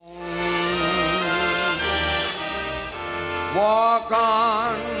walk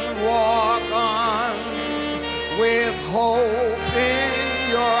on, with hope in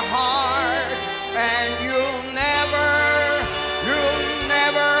your heart, and you'll never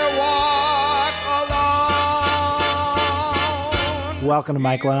walk alone. Welcome to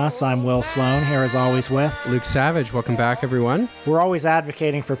Michael and Us. I'm Will Sloan, here as always with Luke Savage. Welcome back, everyone. We're always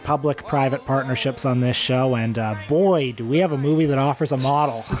advocating for public-private partnerships on this show, and boy, do we have a movie that offers a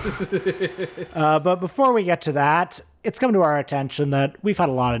model. But before we get to that, it's come to our attention that we've had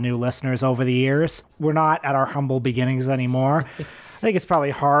a lot of new listeners over the years. We're not at our humble beginnings anymore. I think it's probably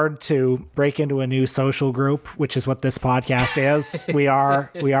hard to break into a new social group, which is what this podcast is. We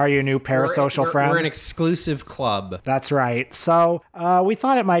are your new parasocial friends. We're an exclusive club. That's right. So we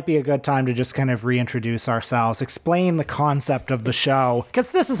thought it might be a good time to just kind of reintroduce ourselves, explain the concept of the show,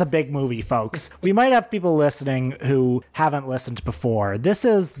 because this is a big movie, folks. We might have people listening who haven't listened before. This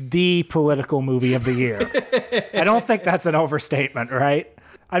is the political movie of the year. I don't think that's an overstatement, right?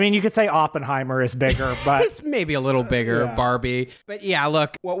 I mean, you could say Oppenheimer is bigger, but... It's maybe a little bigger, yeah. Barbie. But yeah,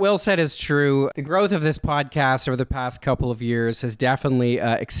 look, what Will said is true. The growth of this podcast over the past couple of years has definitely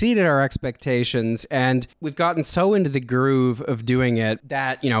exceeded our expectations, and we've gotten so into the groove of doing it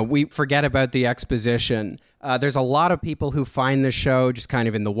that, we forget about the exposition. There's a lot of people who find the show just kind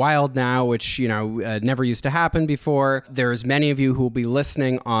of in the wild now, which, never used to happen before. There's many of you who will be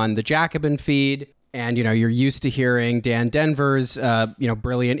listening on the Jacobin feed. And, you're used to hearing Dan Denver's,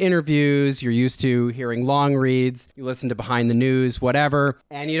 brilliant interviews. You're used to hearing long reads. You listen to Behind the News, whatever.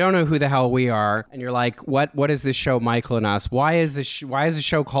 And you don't know who the hell we are. And you're like, what is this show, Michael and Us? Why is the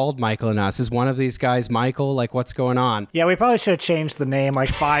show called Michael and Us? Is one of these guys Michael? Like, what's going on? Yeah, we probably should have changed the name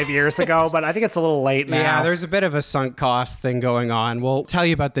like 5 years ago, but I think it's a little late now. Yeah, there's a bit of a sunk cost thing going on. We'll tell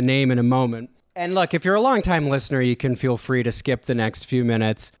you about the name in a moment. And look, if you're a longtime listener, you can feel free to skip the next few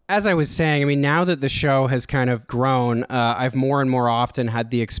minutes. As I was saying, now that the show has kind of grown, I've more and more often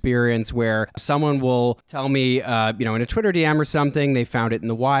had the experience where someone will tell me, in a Twitter DM or something, they found it in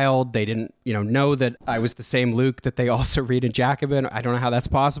the wild. They didn't, know that I was the same Luke that they also read in Jacobin. I don't know how that's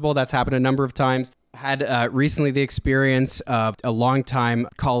possible. That's happened a number of times. Had recently the experience of a longtime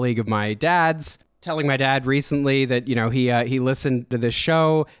colleague of my dad's telling my dad recently that, he listened to this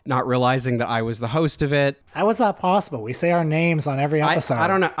show, not realizing that I was the host of it. How is that possible? We say our names on every episode.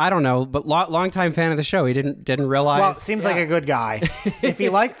 I don't know, but longtime fan of the show. He didn't realize. Well, seems like a good guy. If he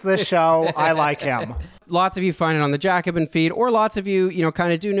likes this show, I like him. Lots of you find it on the Jacobin feed, or lots of you,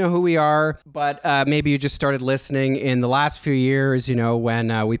 kind of do know who we are, but maybe you just started listening in the last few years,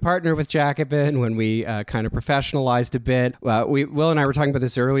 when we partnered with Jacobin, when we kind of professionalized a bit. Will and I were talking about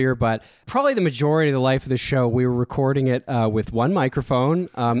this earlier, but probably the majority of the life of the show, we were recording it with one microphone.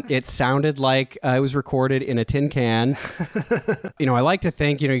 It sounded like it was recorded in a tin can. I like to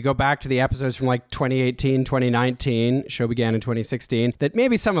think, you go back to the episodes from like 2018, 2019, show began in 2016, that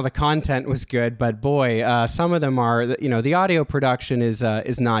maybe some of the content was good, but boy, some of them are, the audio production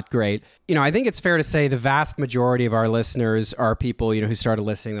is not great. I think it's fair to say the vast majority of our listeners are people, who started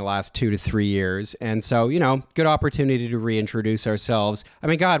listening the last 2 to 3 years. And so, good opportunity to reintroduce ourselves.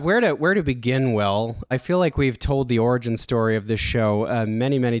 God, where to begin, Will? I feel like we've told the origin story of this show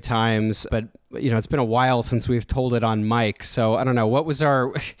many, many times, but it's been a while since we've told it on mic. So I don't know, what was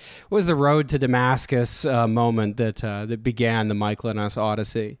the road to Damascus moment that began the Michael and Us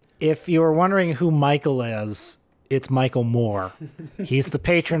Odyssey? If you were wondering who Michael is, it's Michael Moore. He's the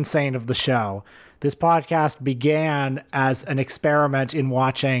patron saint of the show. This podcast began as an experiment in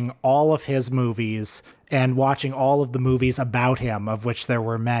watching all of his movies and watching all of the movies about him, of which there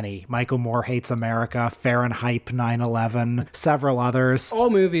were many. Michael Moore Hates America, Fahrenheit 9/11, several others. All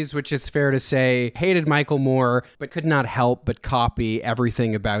movies which it's fair to say hated Michael Moore, but could not help but copy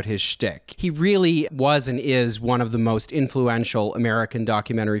everything about his shtick. He really was and is one of the most influential American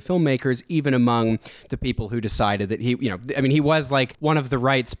documentary filmmakers, even among the people who decided that he was like one of the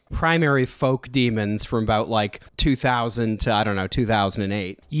right's primary folk demons from about like 2000 to,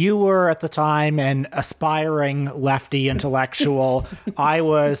 2008. You were at the time an aspiring lefty intellectual. I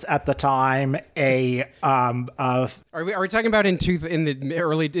was at the time a Are we talking about in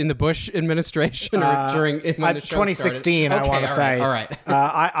the Bush administration or during when the show 2016? Started? I want to say. All right.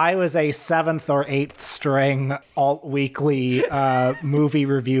 I was a 7th or 8th string alt weekly movie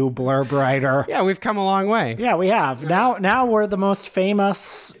review blurb writer. Yeah, we've come a long way. Yeah, we have. Now we're the most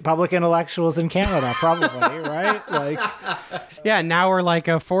famous public intellectuals in Canada, probably, right? Like, Yeah, now we're like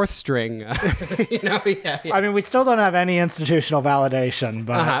a fourth string. I mean, we still don't have any institutional validation,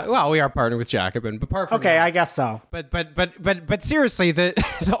 but Well, we are partnered with Jacobin, but apart from okay, that, I guess so. but seriously,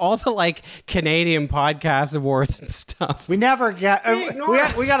 all the like Canadian podcast awards and stuff. We never get. ignore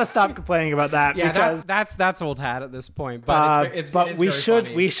us. We got to stop complaining about that. Yeah, because, that's old hat at this point. But it is we very should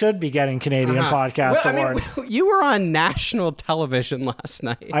funny. we should be getting Canadian podcast awards. You were on national television last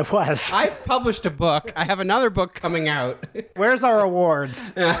night. I was. I've published a book. I have another book coming out. Where's our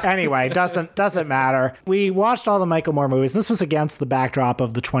awards? Anyway, doesn't matter. We watched all the Michael Moore movies. This was against the backdrop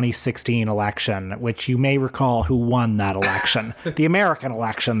of the 2016 election, which you may recall who won that election. The American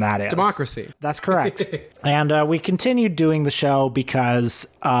election, that is. Democracy. That's correct. And we continued doing the show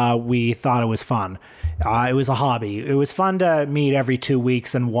because we thought it was fun. It was a hobby. It was fun to meet every 2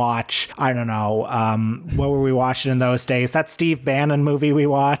 weeks and watch, I don't know, what were we watching in those days? That Steve Bannon movie we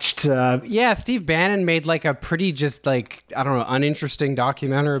watched. Yeah, Steve Bannon made like a pretty just like, I don't know, uninteresting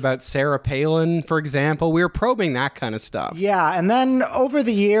documentary about Sarah Palin, for example. We were probing that kind of stuff. Yeah, and then over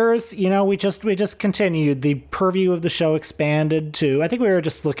the years, we just continued. The purview of the show expanded to, I think we were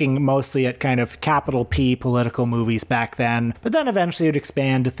just looking mostly at kind of capital P political movies back then. But then eventually it would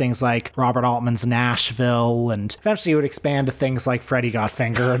expand to things like Robert Altman's Nashville, and eventually it would expand to things like Freddy Got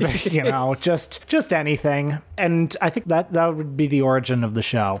Fingered, just anything. And I think that would be the origin of the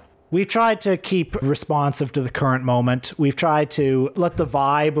show. We've tried to keep responsive to the current moment. We've tried to let the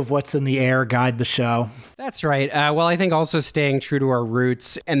vibe of what's in the air guide the show. That's right. Well, I think also staying true to our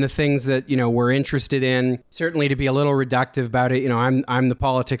roots and the things that, we're interested in, certainly to be a little reductive about it. I'm the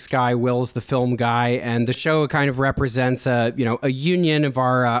politics guy, Will's the film guy, and the show kind of represents a union of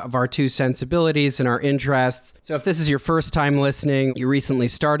our two sensibilities and our interests. So if this is your first time listening, you recently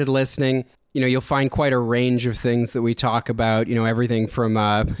started listening, you'll find quite a range of things that we talk about, everything from,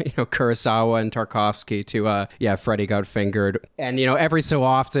 Kurosawa and Tarkovsky to, Freddy Got Fingered. And, every so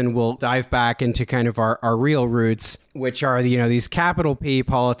often we'll dive back into kind of our real roots, which are, these capital P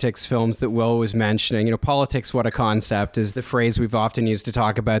politics films that Will was mentioning. Politics, what a concept is the phrase we've often used to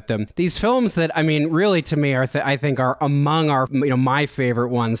talk about them. These films that, really to me I think are among our, my favorite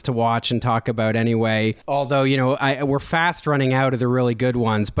ones to watch and talk about anyway. Although, we're fast running out of the really good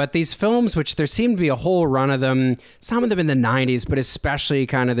ones. But these films, which there seemed to be a whole run of them, some of them in the 90s, but especially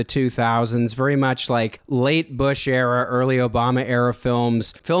kind of the 2000s, very much like late Bush era, early Obama era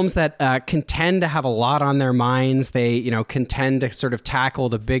films that contend to have a lot on their minds. They, contend to sort of tackle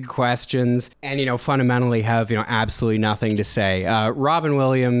the big questions and, fundamentally have, absolutely nothing to say. Robin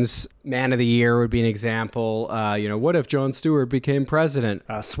Williams, Man of the Year would be an example. What if Jon Stewart became president?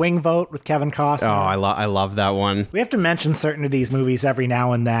 Swing Vote with Kevin Costner. Oh, I love that one. We have to mention certain of these movies every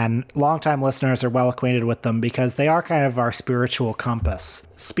now and then. Longtime listeners are well acquainted with them because they are kind of our spiritual compass.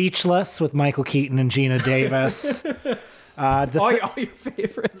 Speechless with Michael Keaton and Gina Davis. All your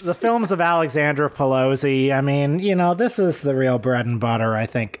favorites. The films of Alexandra Pelosi. This is the real bread and butter, I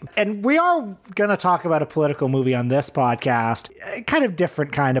think. And we are going to talk about a political movie on this podcast, a kind of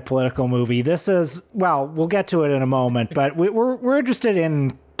different kind of political movie. This is, well, we'll get to it in a moment, but we're interested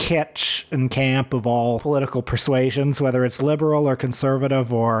in kitsch and camp of all political persuasions, whether it's liberal or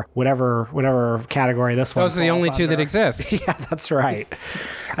conservative or whatever category this one. Those are the only two that exist. Yeah, that's right.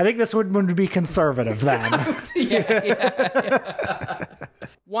 I think this would be conservative then. Yeah.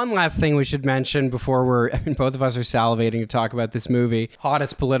 One last thing we should mention before both of us are salivating to talk about this movie,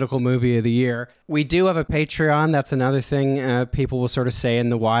 hottest political movie of the year. We do have a Patreon. That's another thing people will sort of say in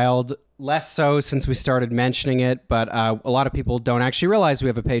the wild. Less so since we started mentioning it, but a lot of people don't actually realize we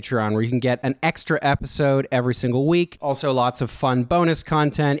have a Patreon where you can get an extra episode every single week. Also, lots of fun bonus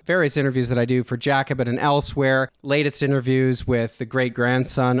content, various interviews that I do for Jacobin and elsewhere. Latest interviews with the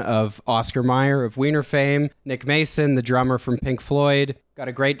great-grandson of Oscar Mayer of Wiener fame, Nick Mason, the drummer from Pink Floyd. Got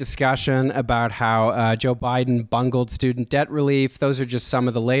a great discussion about how Joe Biden bungled student debt relief. Those are just some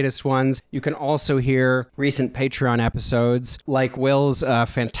of the latest ones. You can also hear recent Patreon episodes, like Will's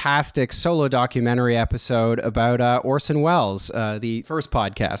fantastic solo documentary episode about Orson Welles, the first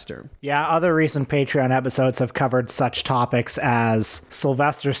podcaster. Yeah, other recent Patreon episodes have covered such topics as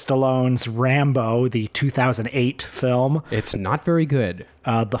Sylvester Stallone's Rambo, the 2008 film. It's not very good.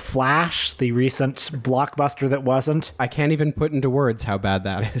 The Flash, the recent blockbuster that wasn't. I can't even put into words how bad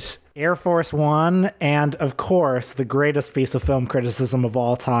that is. Air Force One, and of course, the greatest piece of film criticism of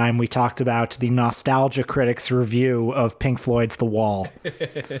all time. We talked about the Nostalgia Critics review of Pink Floyd's The Wall.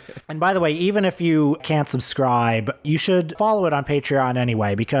 And by the way, even if you can't subscribe, you should follow it on Patreon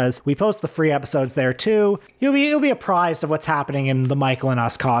anyway, because we post the free episodes there too. You'll be apprised of what's happening in the Michael and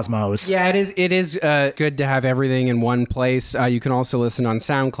Us cosmos. Yeah, it is good to have everything in one place. You can also listen on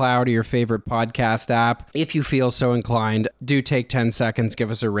SoundCloud or your favorite podcast app. If you feel so inclined, do take 10 seconds, give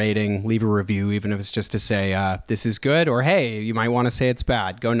us a rating, leave a review, even if it's just to say this is good, or hey, you might want to say it's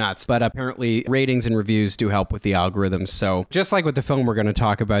bad. Go nuts. But apparently ratings and reviews do help with the algorithms. So just like with the film we're going to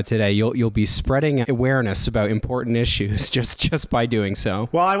talk about today, you'll be spreading awareness about important issues just by doing so.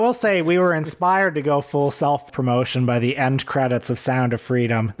 Well, I will say we were inspired to go full self-promotion by the end credits of Sound of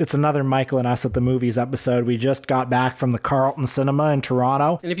Freedom. It's another Michael and Us at the Movies episode. We just got back from the Carlton Cinema in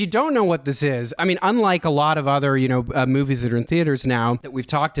Toronto. And if you don't know what this is, I mean, unlike a lot of other, movies that are in theaters now that we've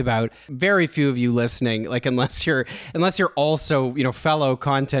talked about, very few of you listening, like unless you're also, fellow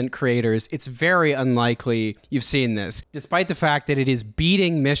content creators, it's very unlikely you've seen this, despite the fact that it is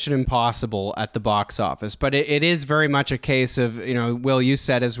beating Mission Impossible at the box office. But it is very much a case of, Will, you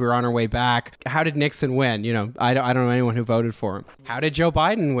said as we were on our way back, how did Nixon win? I don't know anyone who voted for him. How did Joe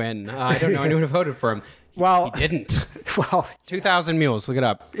Biden win? I don't know anyone who voted for him. Well, he didn't. Well, 2,000 Mules, look it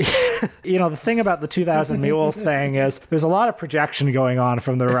up. The thing about the 2,000 Mules thing is there's a lot of projection going on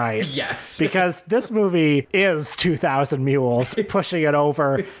from the right. Yes. Because this movie is 2,000 Mules, pushing it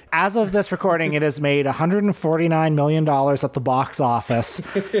over. As of this recording, it has made $149 million at the box office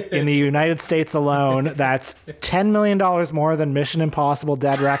in the United States alone. That's $10 million more than Mission Impossible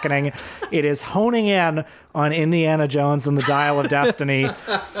Dead Reckoning. It is honing in on Indiana Jones and the Dial of Destiny.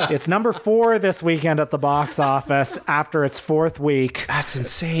 It's number 4 this weekend at the box office after its 4th week. That's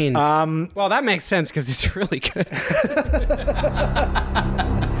insane. Well, that makes sense because it's really good. How'd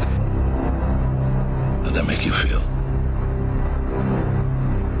that make you feel?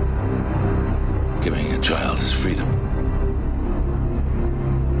 Giving a child his freedom.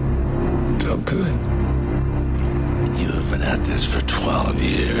 Felt good. You have been at this for 12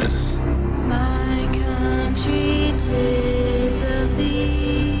 years. My country, 'tis of thee.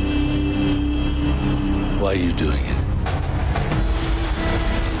 Why are you doing it?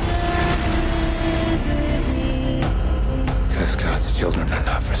 Because God's children are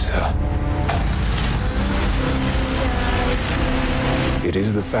not for sale. It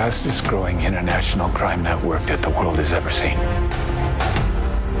is the fastest growing international crime network that the world has ever seen.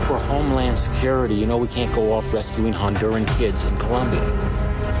 For Homeland Security, we can't go off rescuing Honduran kids in Colombia.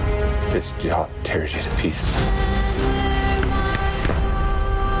 This job tears you to pieces.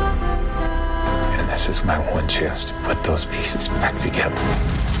 And this is my one chance to put those pieces back together.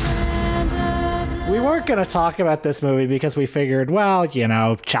 We weren't going to talk about this movie because we figured, well,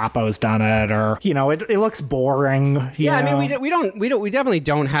 Chapo's done it, or it looks boring. Yeah, I mean, we definitely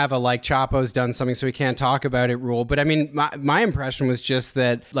don't have a like Chapo's done something so we can't talk about it rule. But I mean, my impression was just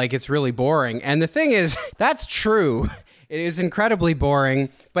that like it's really boring. And the thing is, that's true. It is incredibly boring,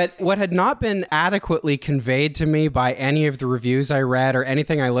 but what had not been adequately conveyed to me by any of the reviews I read or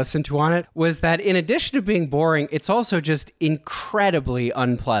anything I listened to on it was that in addition to being boring, it's also just incredibly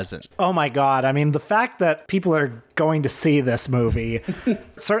unpleasant. Oh my God. I mean, the fact that people are going to see this movie,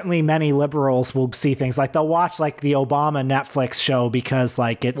 certainly many liberals will see things like they'll watch like the Obama Netflix show because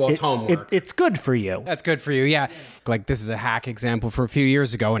like it's homework. It's good for you. That's good for you. Yeah. Like this is a hack example from a few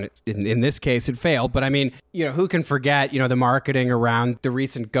years ago, and in this case it failed. But I mean, who can forget, the marketing around the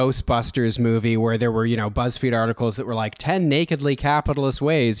recent Ghostbusters movie where there were, BuzzFeed articles that were like 10 nakedly capitalist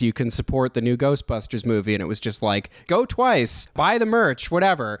ways you can support the new Ghostbusters movie. And it was just like, go twice, buy the merch,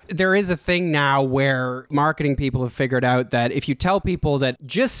 whatever. There is a thing now where marketing people have figured out that if you tell people that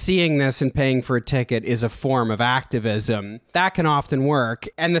just seeing this and paying for a ticket is a form of activism, that can often work.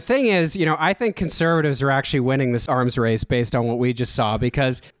 And the thing is, I think conservatives are actually winning this arms race based on what we just saw,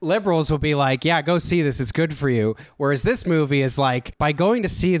 because liberals will be like, yeah, go see this, it's good for you. Whereas this movie is like, by going to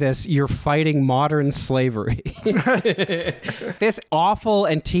see this, you're fighting modern slavery. This awful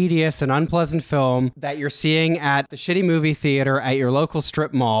and tedious and unpleasant film that you're seeing at the shitty movie theater at your local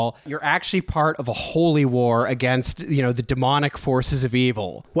strip mall, you're actually part of a holy war against, the demonic forces of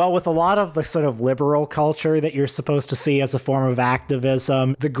evil. Well, with a lot of the sort of liberal culture that you're supposed to see as a form of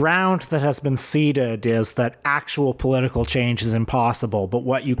activism, the ground that has been seeded is that actual political change is impossible, but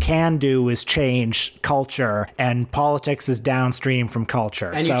what you can do is change culture, and politics is downstream from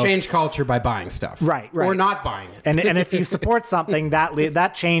culture. And you change culture by buying stuff. Right. Or not buying it. And if you support something,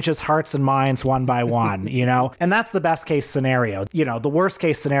 that changes hearts and minds one by one, And that's the best case scenario. The worst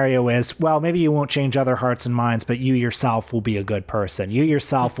case scenario is, well, maybe you won't change other hearts and minds lines, but you yourself will be a good person. You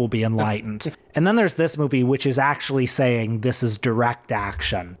yourself will be enlightened. And then there's this movie, which is actually saying this is direct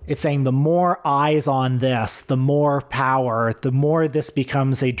action. It's saying the more eyes on this, the more power, the more this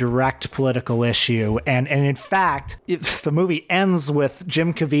becomes a direct political issue. And in fact, the movie ends with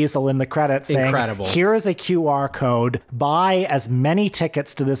Jim Caviezel in the credits saying, Incredible. Here is a QR code. Buy as many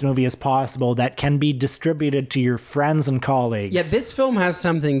tickets to this movie as possible that can be distributed to your friends and colleagues. Yeah, this film has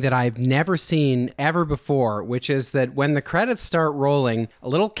something that I've never seen ever before, which is that when the credits start rolling, a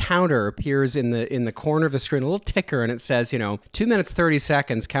little counter appears in the corner of the screen, a little ticker, and it says, 2 minutes 30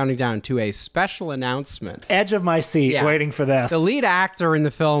 seconds, counting down to a special announcement. Edge of my seat, waiting for this. The lead actor in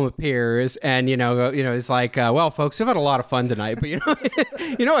the film appears, and is like, well, folks, we've had a lot of fun tonight, but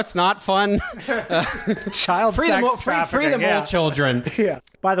it's not fun. Child free sex them, trafficking. free them all, children. Yeah.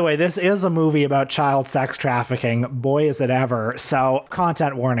 By the way, this is a movie about child sex trafficking. Boy, is it ever. So,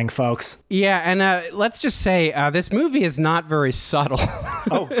 content warning, folks. Yeah, and let's just say this movie is not very subtle.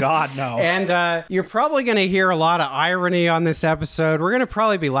 Oh, God, no. And you're probably going to hear a lot of irony on this episode. We're going to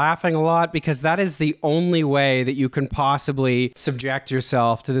probably be laughing a lot because that is the only way that you can possibly subject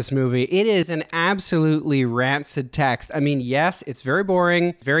yourself to this movie. It is an absolutely rancid text. I mean, yes, it's very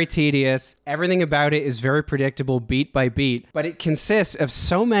boring, very tedious. Everything about it is very predictable beat by beat, but it consists of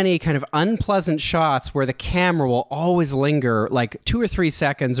so many kind of unpleasant shots where the camera will always linger like 2 or 3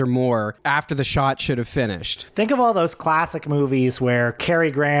 seconds or more after the shot should have finished. Think of all those classic movies where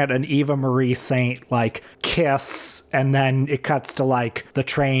Cary Grant and Eva Marie Saint like kiss and then it cuts to like the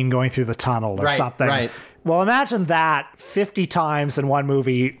train going through the tunnel or something. Right. Well, imagine that 50 times in one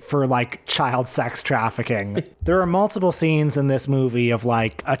movie for like child sex trafficking. There are multiple scenes in this movie of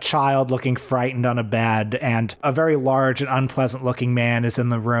like a child looking frightened on a bed and a very large and unpleasant looking man is in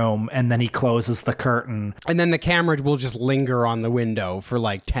the room and then he closes the curtain. And then the camera will just linger on the window for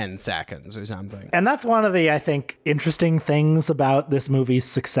like 10 seconds or something. And that's one of the, I think, interesting things about this movie's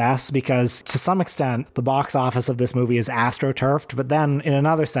success because to some extent, the box office of this movie is astroturfed. But then in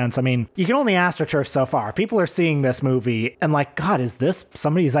another sense, I mean, you can only astroturf so far. People are seeing this movie and like, God, is this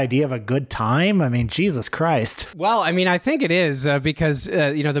somebody's idea of a good time? I mean, Jesus Christ. Well, I mean, I think it is because,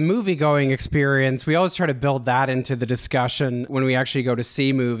 the movie-going experience, we always try to build that into the discussion when we actually go to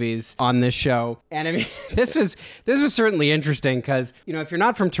see movies on this show. And I mean, this was certainly interesting because, if you're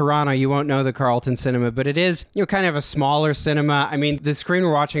not from Toronto, you won't know the Carlton Cinema, but it is, kind of a smaller cinema. I mean, the screen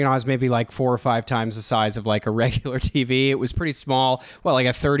we're watching on is maybe like 4 or 5 times the size of like a regular TV. It was pretty small. Well, like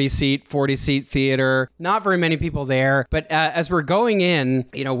a 30-seat, 40-seat theater. Not very many people there. But as we're going in,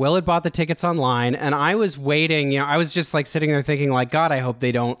 Will had bought the tickets online and I was waiting, I was just like sitting there thinking like, God, I hope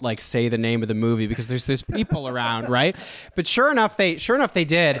they don't like say the name of the movie because there's people around, right? But sure enough they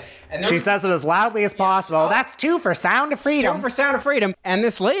did. And she says it as loudly as possible. That's 2 for Sound of Freedom. 2 for Sound of Freedom. And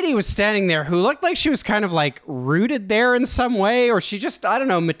this lady was standing there who looked like she was kind of like rooted there in some way, or she just, I don't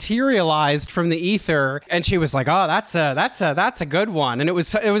know, materialized from the ether. And she was like, oh, that's a good one. And it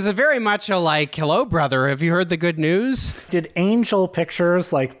was a very much a like, hello, brother. Have you heard the good news? Did Angel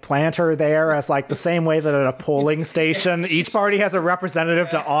Pictures like plant her there as like the same way that at a polling station, each party has a representative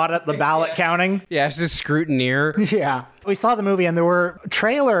to audit the ballot counting? Yeah, it's a scrutineer. Yeah. We saw the movie and there were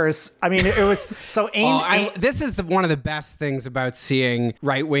trailers. I mean, it was so this is one of the best things about seeing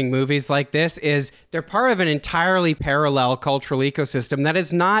right-wing movies like this is they're part of an entirely parallel cultural ecosystem that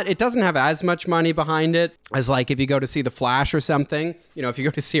is not, it doesn't have as much money behind it as like if you go to see The Flash or something, if you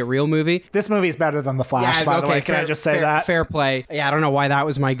go to see a real movie. This movie is better than The Flash, by the way. Can I just say that? Fair play. Yeah, I don't know why that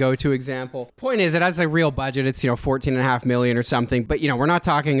was my go-to example. Point is, it has a real budget. It's, $14.5 million or something, but, we're not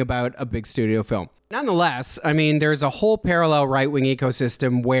talking about a big studio film. Nonetheless, I mean, there's a whole parallel right-wing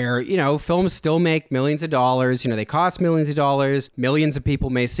ecosystem where, films still make millions of dollars. They cost millions of dollars. Millions of people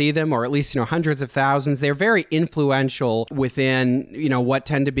may see them, or at least, hundreds of thousands. They're very influential within, what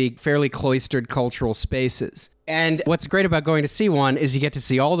tend to be fairly cloistered cultural spaces. And what's great about going to see one is you get to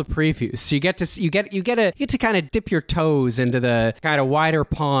see all the previews. So you get to kind of dip your toes into the kind of wider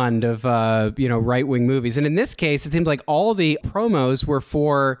pond of right-wing movies. And in this case, it seems like all the promos were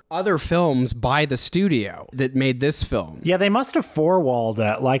for other films by the studio that made this film. Yeah, they must have four-walled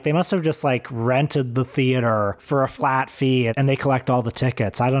it. Like they must have just like rented the theater for a flat fee and they collect all the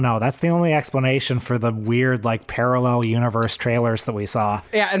tickets. I don't know. That's the only explanation for the weird like parallel universe trailers that we saw.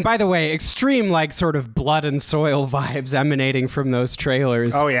 Yeah, and by the way, extreme like sort of blood and soil vibes emanating from those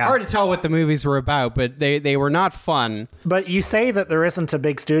trailers. Oh, yeah. Hard to tell what the movies were about, but they were not fun. But you say that there isn't a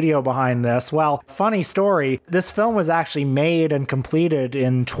big studio behind this. Well, funny story, this film was actually made and completed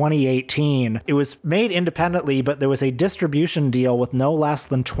in 2018. It was made independently, but there was a distribution deal with no less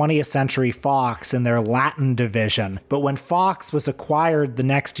than 20th Century Fox in their Latin division. But when Fox was acquired the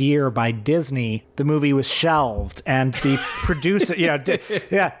next year by Disney, the movie was shelved, and the producer,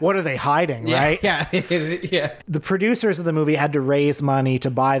 what are they hiding, right? Yeah. Yeah. The producers of the movie had to raise money to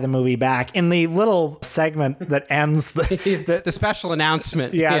buy the movie back. In the little segment that ends the special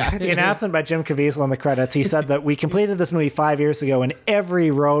announcement. The announcement by Jim Caviezel in the credits, he said that we completed this movie 5 years ago and every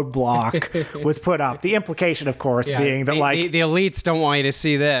roadblock was put up. The implication, of course, being that the elites don't want you to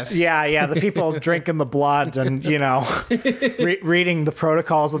see this. Yeah, the people drinking the blood and, reading the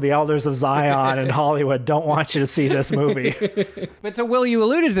protocols of the elders of Zion in Hollywood don't want you to see this movie. But so, Will, you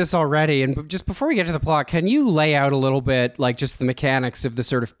alluded to this already, and just before we get to the plot, can you lay out a little bit, like, just the mechanics of the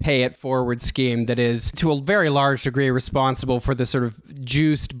sort of pay-it-forward scheme that is, to a very large degree, responsible for the sort of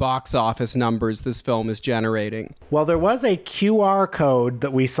juiced box office numbers this film is generating? Well, there was a QR code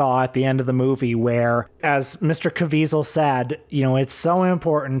that we saw at the end of the movie where, as Mr. Caviezel said, it's so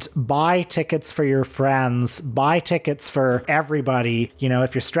important, buy tickets for your friends, buy tickets for everybody.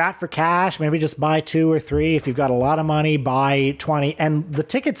 If you're strapped for cash, maybe just buy 2 or 3. If you've got a lot of money, buy 20. And the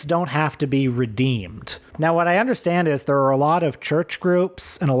tickets don't have to be redeemed. Now, what I understand is there are a lot of church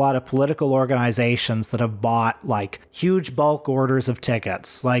groups and a lot of political organizations that have bought like huge bulk orders of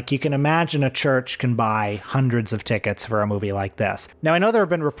tickets. Like, you can imagine a church can buy hundreds of tickets for a movie like this. Now, I know there have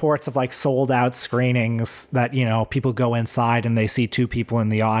been reports of like sold out screenings that, people go inside and they see 2 people in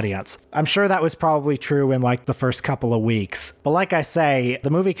the audience. I'm sure that was probably true in like the first couple of weeks. But like I say, the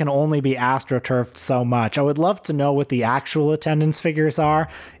movie can only be astroturfed so much. I would love to know what the actual attendance figures are.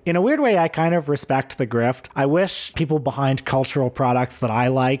 In a weird way, I kind of respect the grift. I wish people behind cultural products that I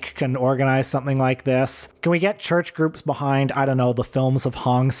like can organize something like this. Can we get church groups behind, I don't know, the films of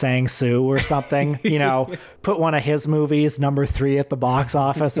Hong Sang-soo or something? Put one of his movies, number 3 at the box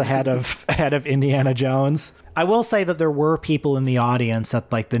office ahead of Indiana Jones. I will say that there were people in the audience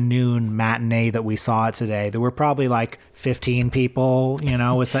at like the noon matinee that we saw today. There were probably like 15 people,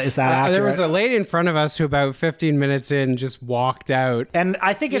 is that accurate? There was a lady in front of us who about 15 minutes in just walked out. And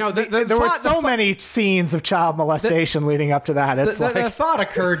I think there were so many scenes of child molestation leading up to that. The thought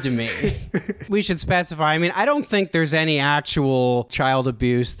occurred to me. We should specify. I mean, I don't think there's any actual child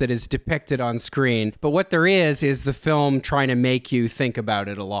abuse that is depicted on screen, but what there is the film trying to make you think about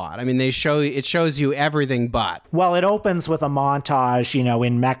it a lot. I mean, it shows you everything but. Well, it opens with a montage,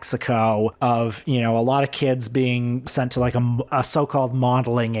 in Mexico of, a lot of kids being sent to like a so-called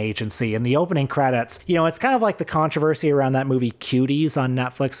modeling agency. In the opening credits, it's kind of like the controversy around that movie Cuties on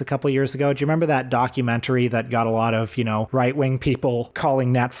Netflix a couple years ago. Do you remember that documentary that got a lot of, right-wing people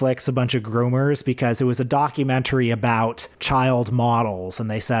calling Netflix a bunch of groomers because it was a documentary about child models and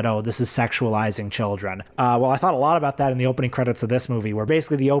they said, oh, this is sexualizing children. Well, I thought a lot about that in the opening credits of this movie, where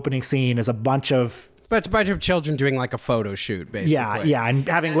basically the opening scene is a bunch of children doing like a photo shoot, basically. Yeah, and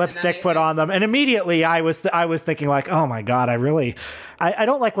having lipstick put on them. And immediately I was thinking like, oh my God, I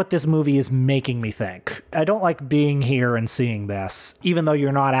don't like what this movie is making me think. I don't like being here and seeing this, even though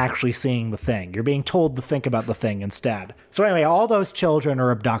you're not actually seeing the thing. You're being told to think about the thing instead. So anyway, all those children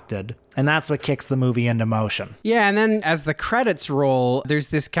are abducted. And that's what kicks the movie into motion. Yeah, and then as the credits roll, there's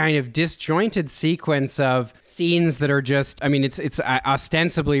this kind of disjointed sequence of scenes that are just, I mean, it's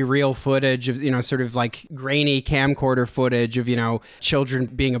ostensibly real footage of, sort of like grainy camcorder footage of, children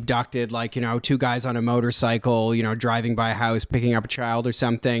being abducted, like, 2 guys on a motorcycle, driving by a house, picking up a child or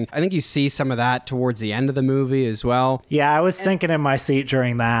something. I think you see some of that towards the end of the movie as well. Yeah, I was sinking in my seat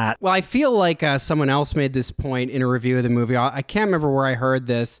during that. Well, I feel like someone else made this point in a review of the movie. I can't remember where I heard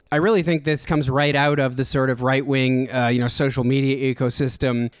this. I really think this comes right out of the sort of right-wing, social media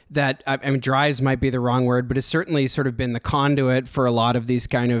ecosystem that, drives might be the wrong word, but it's certainly sort of been the conduit for a lot of these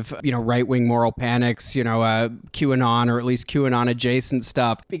kind of, right-wing moral panics, QAnon or at least QAnon-adjacent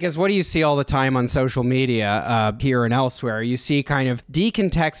stuff. Because what do you see all the time on social media here and elsewhere? You see kind of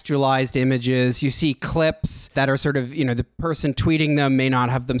decontextualized images. You see clips that are sort of, the person tweeting them may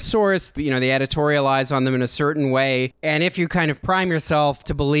not have them sourced, but, they editorialize on them in a certain way. And if you kind of prime yourself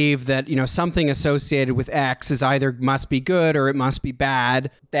to believe that, something associated with X is either must be good or it must be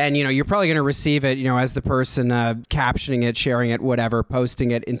bad, then, you're probably going to receive it, as the person captioning it, sharing it, whatever,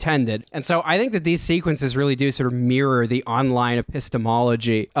 posting it intended. And so I think that these sequences really do sort of mirror the online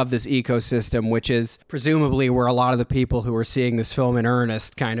epistemology of this ecosystem, which is presumably where a lot of the people who are seeing this film film in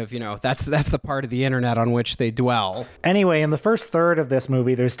earnest, kind of, that's the part of the internet on which they dwell. Anyway, in the first third of this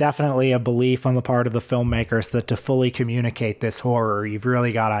movie, there's definitely a belief on the part of the filmmakers that to fully communicate this horror, you've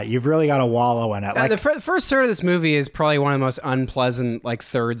really got to wallow in it. The first third of this movie is probably one of the most unpleasant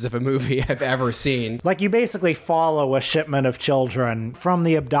thirds of a movie I've ever seen. You basically follow a shipment of children from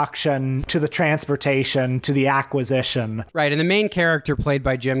the abduction to the transportation to the acquisition. Right, and the main character played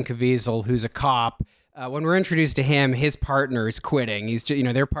by Jim Caviezel, who's a cop. When we're introduced to him, his partner is quitting. He's,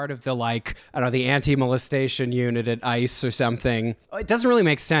 they're part of the anti-molestation unit at ICE or something. It doesn't really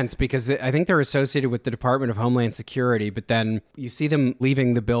make sense because I think they're associated with the Department of Homeland Security, but then you see them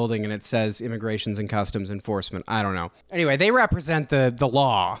leaving the building and it says Immigrations and Customs Enforcement. I don't know. Anyway, they represent the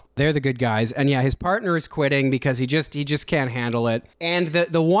law. They're the good guys. And yeah, his partner is quitting because he just can't handle it. And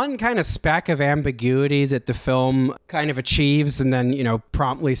the one kind of speck of ambiguity that the film kind of achieves and then,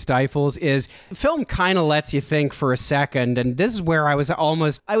 promptly stifles is the film kind of lets you think for a second. And this is where I was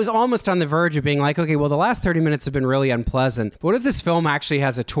almost on the verge of being like, okay, well, the last 30 minutes have been really unpleasant. But what if this film actually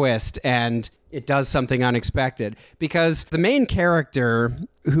has a twist and it does something unexpected? Because the main character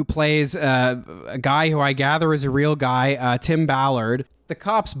who plays a guy who I gather is a real guy, Tim Ballard, the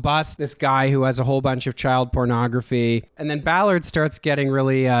cops bust this guy who has a whole bunch of child pornography, and then Ballard starts getting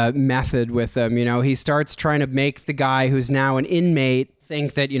really method with him. He starts trying to make the guy who's now an inmate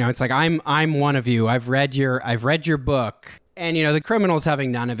think that, it's like, I'm one of you. I've read your book. And, the criminal's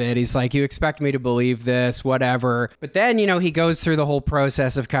having none of it. He's like, you expect me to believe this, whatever. But then, he goes through the whole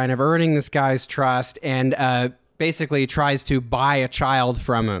process of kind of earning this guy's trust and basically tries to buy a child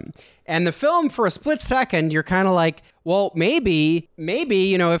from him. And the film, for a split second, you're kind of like, well, maybe,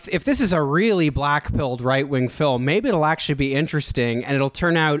 if this is a really black-pilled right-wing film, maybe it'll actually be interesting, and it'll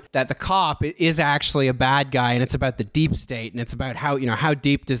turn out that the cop is actually a bad guy, and it's about the deep state, and it's about how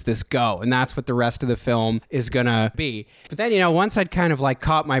deep does this go, and that's what the rest of the film is gonna be. But then, once I'd kind of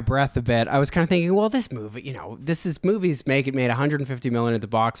caught my breath a bit, I was kind of thinking, well, this movie, movies made $150 million at the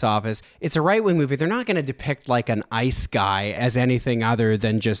box office. It's a right-wing movie. They're not gonna depict an ICE guy as anything other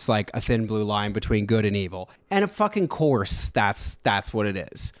than just a thin blue line between good and evil. And of fucking course, that's what it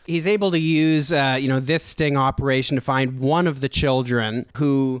is. He's able to use, this sting operation to find one of the children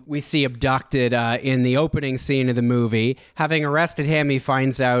who we see abducted in the opening scene of the movie. Having arrested him, he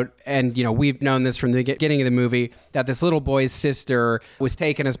finds out, and, we've known this from the beginning of the movie, that this little boy's sister was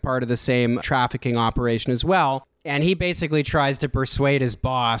taken as part of the same trafficking operation as well. And he basically tries to persuade his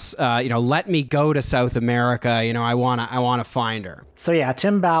boss, let me go to South America. I want to find her. So yeah,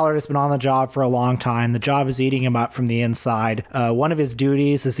 Tim Ballard has been on the job for a long time. The job is eating him up from the inside. One of his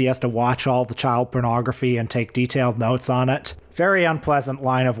duties is he has to watch all the child pornography and take detailed notes on it. Very unpleasant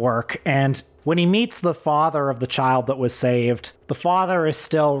line of work. And when he meets the father of the child that was saved, the father is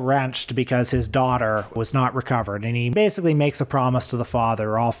still wrenched because his daughter was not recovered. And he basically makes a promise to the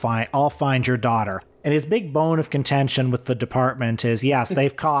father, I'll find your daughter. And his big bone of contention with the department is, yes,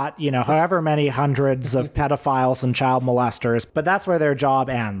 they've caught, however many hundreds of pedophiles and child molesters, but that's where their job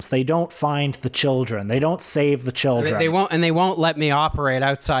ends. They don't find the children. They don't save the children. They won't let me operate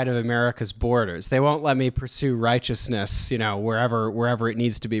outside of America's borders. They won't let me pursue righteousness, wherever it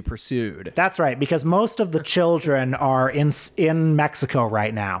needs to be pursued. That's right, because most of the children are in Mexico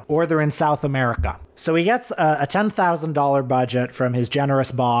right now, or they're in South America. So he gets a $10,000 budget from his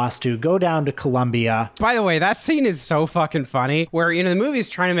generous boss to go down to Colombia. By the way, that scene is so fucking funny, where, the movie's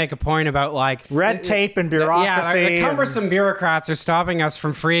trying to make a point about, red tape and bureaucracy. Yeah, the cumbersome bureaucrats are stopping us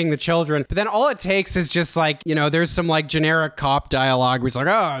from freeing the children. But then all it takes is just, there's some, generic cop dialogue where it's like,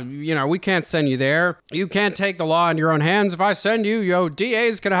 oh, we can't send you there. You can't take the law in your own hands. If I send you,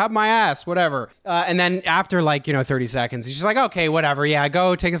 DA's gonna have my ass, whatever. And then after, 30 seconds, he's just like, okay, whatever, yeah,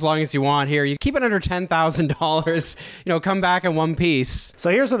 go, take as long as you want here. You keep it under $10,000, come back in one piece. So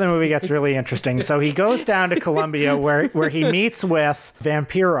here's where the movie gets really interesting. So he goes down to Colombia where he meets with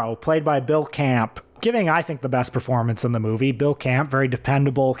Vampiro, played by Bill Camp, giving, I think, the best performance in the movie. Bill Camp, very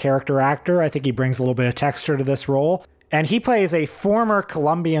dependable character actor. I think he brings a little bit of texture to this role. And he plays a former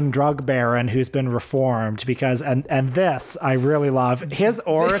Colombian drug baron who's been reformed because, and this I really love, his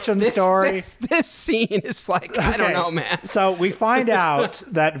origin story. This scene is I don't know, man. So we find out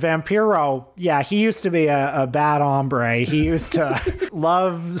that Vampiro, he used to be a bad hombre. He used to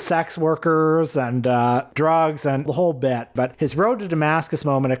love sex workers and drugs and the whole bit. But his road to Damascus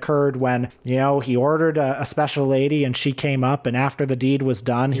moment occurred when, he ordered a special lady and she came up, and after the deed was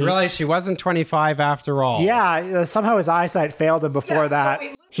done, he realized she wasn't 25 after all. Yeah, somehow his eyesight failed him before that.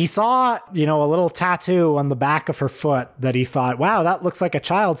 So He saw, a little tattoo on the back of her foot that he thought, wow, that looks like a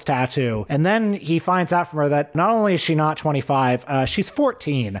child's tattoo. And then he finds out from her that not only is she not 25, she's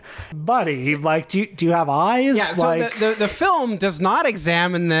 14. Buddy, like, do you have eyes? Yeah, so the film does not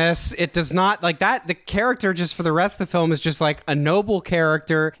examine this. It does not, like that, the character just for the rest of the film is just like a noble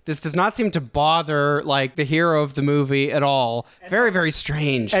character. This does not seem to bother, like, the hero of the movie at all. Very, very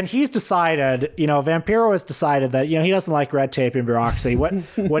strange. And he's decided, Vampiro has decided that, he doesn't like red tape and bureaucracy.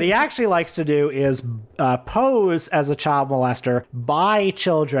 What he actually likes to do is pose as a child molester, buy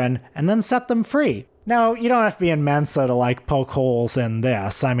children, and then set them free. Now, you don't have to be in Mensa to, like, poke holes in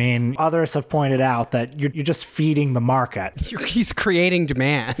this. I mean, others have pointed out that you're just feeding the market. He's creating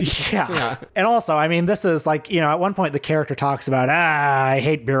demand. Yeah. And also, I mean, this is like, at one point the character talks about, I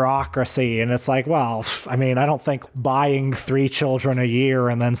hate bureaucracy. And it's like, well, I mean, I don't think buying 3 children a year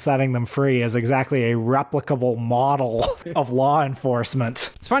and then setting them free is exactly a replicable model of law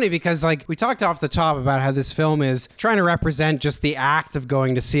enforcement. It's funny because, like, we talked off the top about how this film is trying to represent just the act of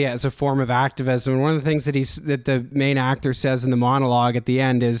going to see it as a form of activism. And one of the things that the main actor says in the monologue at the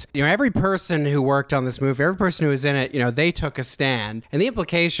end is, every person who worked on this movie, every person who was in it, they took a stand. And the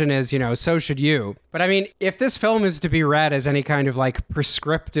implication is, so should you. But I mean, if this film is to be read as any kind of like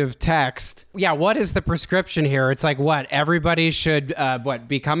prescriptive text, what is the prescription here? It's like, what? Everybody should,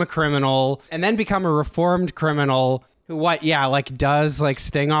 become a criminal and then become a reformed criminal. Does like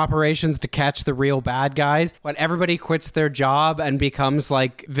sting operations to catch the real bad guys? Everybody quits their job and becomes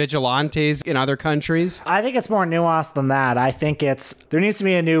like vigilantes in other countries? I think it's more nuanced than that. I think there needs to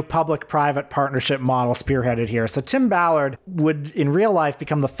be a new public-private partnership model spearheaded here. So Tim Ballard would, in real life,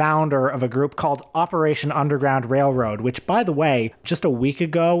 become the founder of a group called Operation Underground Railroad, which, by the way, just a week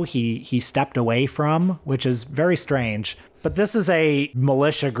ago, he stepped away from, which is very strange. But this is a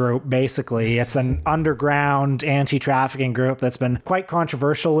militia group, basically. It's an underground anti-trafficking group that's been quite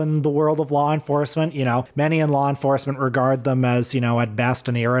controversial in the world of law enforcement. Many in law enforcement regard them as, at best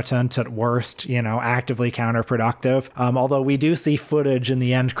an irritant, at worst, actively counterproductive. Although we do see footage in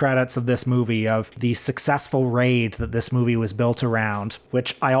the end credits of this movie of the successful raid that this movie was built around,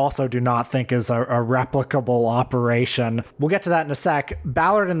 which I also do not think is a replicable operation. We'll get to that in a sec.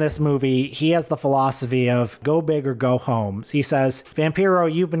 Ballard in this movie, he has the philosophy of go big or go home. He says, Vampiro,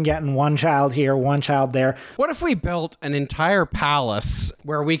 you've been getting one child here, one child there. What if we built an entire palace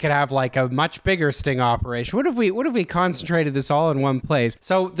where we could have like a much bigger sting operation? What if we concentrated this all in one place?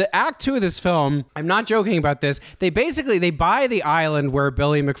 So the act 2 of this film, I'm not joking about this. They buy the island where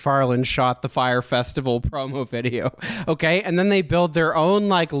Billy McFarland shot the Fire Festival promo video. Okay. And then they build their own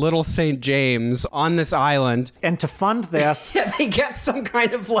like little St. James on this island. And to fund this, they get some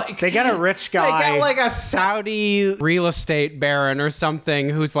kind of like, they get a rich guy. They get like a Saudi real estate baron or something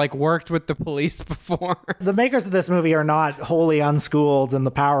who's like worked with the police before. The makers of this movie are not wholly unschooled in the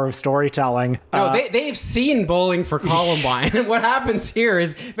power of storytelling. No, they've seen Bowling for Columbine. And what happens here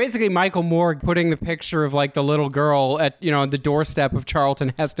is basically Michael Moore putting the picture of like the little girl at, the doorstep of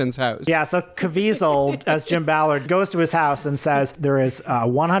Charlton Heston's house. Yeah, so Caviezel, as Jim Ballard, goes to his house and says there is a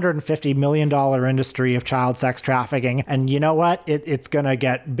 $150 million industry of child sex trafficking. And you know what? It's going to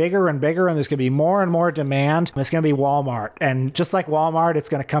get bigger and bigger, and there's going to be more and more demand. It's going to be Walmart. And just like Walmart, it's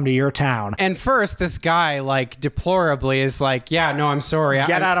going to come to your town. And first, this guy, like, deplorably is like, I'm sorry.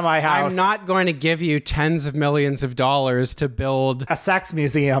 Get out of my house. I'm not going to give you tens of millions of dollars to build a sex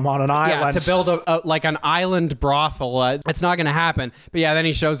museum on an island. Yeah, to build like an island brothel. It's not going to happen. But then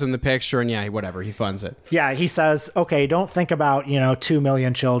he shows him the picture and whatever, he funds it. Yeah, he says, okay, don't think about, 2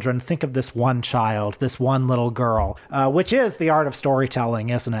 million children. Think of this one child, this one little girl, which is the art of storytelling,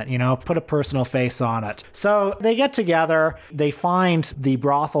 isn't it? Put a personal face on it. So they get together. They find the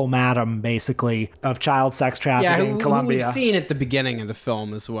brothel madam, basically, of child sex trafficking in Colombia. Who we've seen at the beginning of the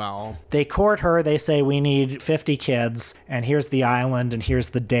film as well. They court her. They say, we need 50 kids, and here's the island, and here's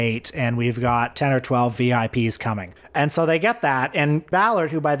the date, and we've got 10 or 12 VIPs coming. And so they get that, and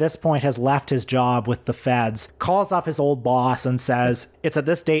Ballard, who by this point has left his job with the feds, calls up his old boss and says, it's at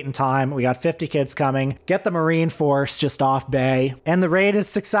this date and time, we got 50 kids coming, get the Marine Force just off bay, and the raid is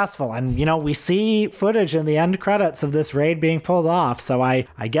successful. And, we see footage in the end credits of this raid being pulled off, so I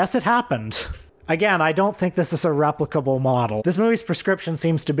guess it happened. Again, I don't think this is a replicable model. This movie's prescription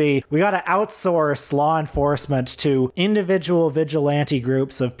seems to be, we got to outsource law enforcement to individual vigilante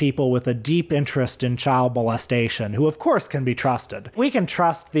groups of people with a deep interest in child molestation, who of course can be trusted. We can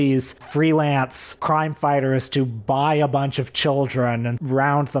trust these freelance crime fighters to buy a bunch of children and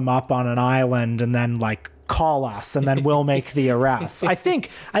round them up on an island and then call us and then we'll make the arrests. I think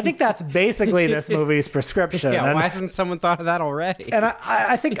that's basically this movie's prescription. Yeah, and, why hasn't someone thought of that already? and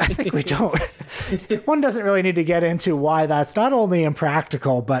I think we don't. One doesn't really need to get into why that's not only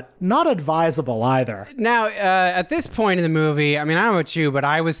impractical, but not advisable either. Now, at this point in the movie, I mean, I don't know about you, but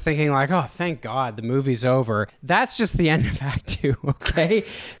I was thinking like, oh, thank God the movie's over. That's just the end of Act 2, okay?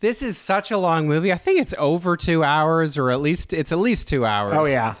 This is such a long movie. I think it's over 2 hours, or it's at least 2 hours. Oh,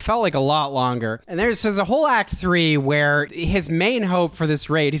 yeah. Felt like a lot longer. And there's a whole Act 3 where his main hope for this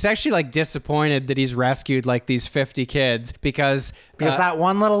raid, he's actually like disappointed that he's rescued like these 50 kids because that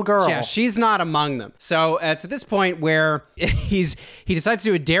one little girl. Yeah, she's not among them. So it's at this point where he decides to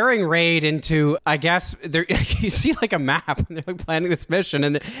do a daring raid into, I guess, you see like a map when they're like planning this mission.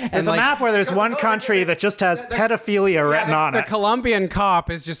 And there's a map where there's one country that just has pedophilia written on it. The Colombian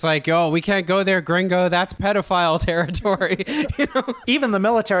cop is just like, oh, we can't go there, gringo. That's pedophile territory. You know? Even the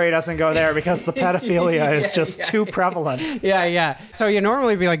military doesn't go there because the pedophilia is just too prevalent. Yeah. So you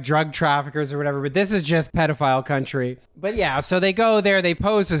normally be like drug traffickers or whatever, but this is just pedophile country. But yeah, so they go there, they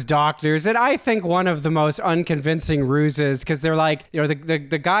pose as doctors, and I think one of the most unconvincing ruses, because they're like, you know,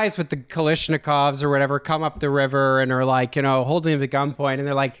 the guys with the Kalashnikovs or whatever come up the river and are like, you know, holding him at gunpoint, and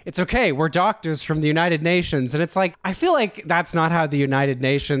they're like, it's okay, we're doctors from the United Nations. And it's like, I feel like that's not how the United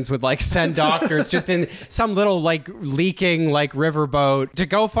Nations would like send doctors just in some little like leaking like riverboat to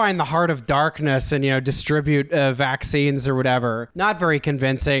go find the heart of darkness and, you know, distribute vaccines or whatever. Not very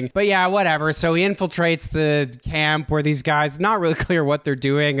convincing, but yeah, whatever. So he infiltrates the camp where these guys, not really clear what they're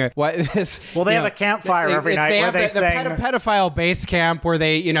doing. They have a campfire every night where they sing. The pedophile base camp where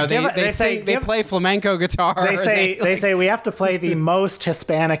they, you know, they play flamenco guitar. They say we have to play the most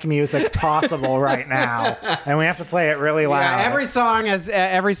Hispanic music possible right now, and we have to play it really loud. Yeah, every song has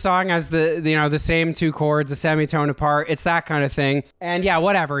the, you know, the same two chords, a semitone apart. It's that kind of thing. And yeah,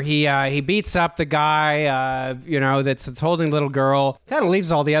 whatever. He beats up the guy, you know, that's holding little girl. Kind of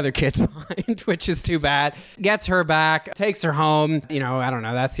leaves all the other kids behind, which is too bad. Gets her back, takes her home. You know, I don't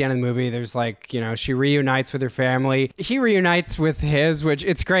know. That's the end of the movie. There's like, you know, she reunites with her family. He reunites with his, which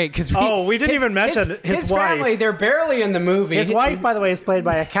it's great because we didn't even mention his wife. Family, they're barely in the movie. His wife, by the way, is played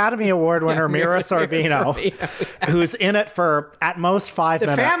by Academy Award winner Mira Sorvino, who's in it for at most 5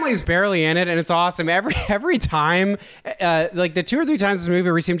 minutes. The family's barely in it, and it's awesome. Every time, like the 2 or 3 times this movie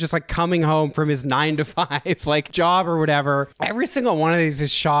we see him just like coming home from his 9 to 5 like job or whatever. Every single one of these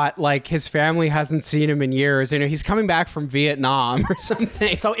is shot like his family hasn't seen him in years. You know, he's coming back from Vietnam or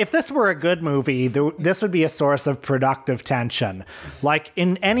something. So if this were a good movie, this would be a source of productive tension. Like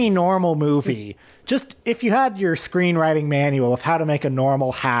in any normal movie, just if you had your screenwriting manual of how to make a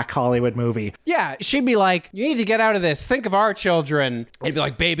normal hack Hollywood movie. Yeah, she'd be like, you need to get out of this. Think of our children. He'd be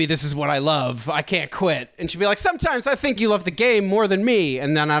like, baby, this is what I love. I can't quit. And she'd be like, sometimes I think you love the game more than me.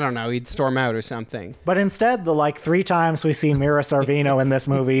 And then, I don't know, he'd storm out or something. But instead, the like 3 times we see Mira Sorvino in this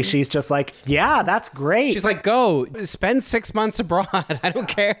movie, she's just like, yeah, that's great. She's like, go, spend 6 months abroad. I don't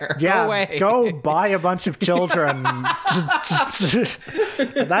care. Yeah, go away. Go buy a bunch of children.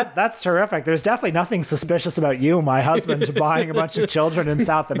 That's terrific. There's definitely nothing suspicious about you, my husband, buying a bunch of children in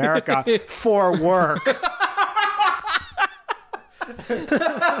South America for work.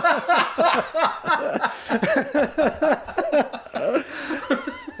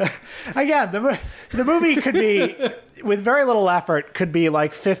 Again, the movie could be, with very little effort, could be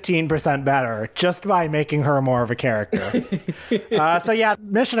like 15% better just by making her more of a character. So yeah,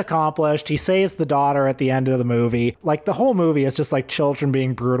 mission accomplished. He saves the daughter at the end of the movie. Like the whole movie is just like children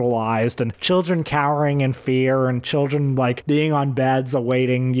being brutalized and children cowering in fear and children like being on beds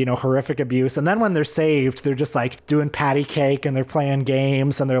awaiting, you know, horrific abuse. And then when they're saved, they're just like doing patty cake and they're playing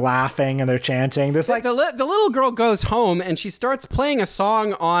games and they're laughing and they're chanting. There's like the little girl goes home and she starts playing a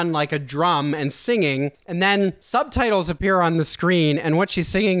song on like a drum and singing, and then subtitles appear on the screen, and what she's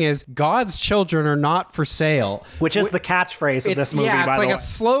singing is God's children are not for sale, which is the catchphrase of this movie. Yeah, it's by like the way. A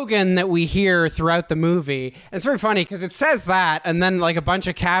slogan that we hear throughout the movie. And it's very funny because it says that, and then like a bunch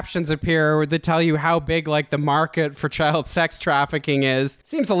of captions appear that tell you how big like the market for child sex trafficking is.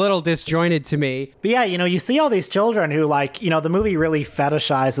 Seems a little disjointed to me. But yeah, you know, you see all these children who like, you know, the movie really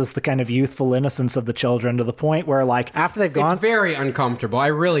fetishizes the kind of youthful innocence of the children to the point where like after they've gone... It's very uncomfortable. I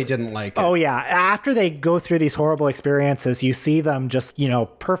really didn't like it. Oh yeah. After they go through these horrible experiences, you see them just, you know,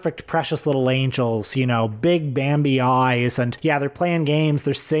 perfect, precious little angels, you know, big Bambi eyes. And yeah, they're playing games,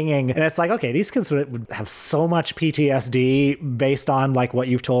 they're singing. And it's like, okay, these kids would have so much PTSD based on like what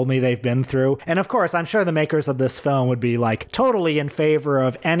you've told me they've been through. And of course, I'm sure the makers of this film would be like totally in favor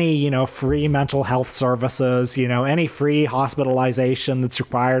of any, you know, free mental health services, you know, any free hospitalization that's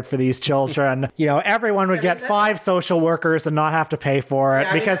required for these children. You know, everyone would get 5 social workers and not have to pay for it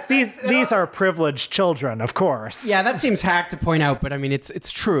because these are privileged children, of course. Yeah, that seems hack to point out, but I mean,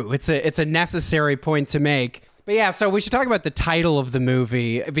 it's true. It's a necessary point to make. But yeah, so we should talk about the title of the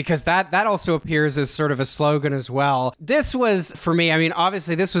movie, because that also appears as sort of a slogan as well. This was, for me, I mean,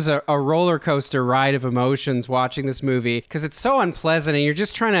 obviously this was a roller coaster ride of emotions watching this movie, because it's so unpleasant and you're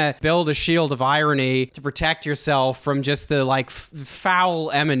just trying to build a shield of irony to protect yourself from just the like foul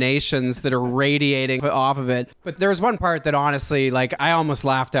emanations that are radiating off of it. But there's one part that honestly, like, I almost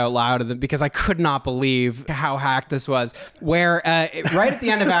laughed out loud at it because I could not believe how hacked this was, where right at the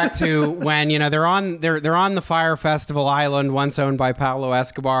end of Act 2, when, you know, they're on the Fire Festival Island, once owned by Pablo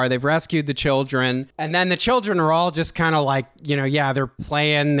Escobar. They've rescued the children, and then the children are all just kind of like, you know, yeah, they're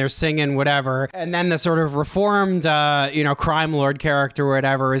playing, they're singing, whatever. And then the sort of reformed, crime lord character or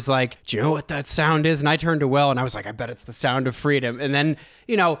whatever is like, do you know what that sound is? And I turned to Will and I was like, I bet it's the sound of freedom. And then,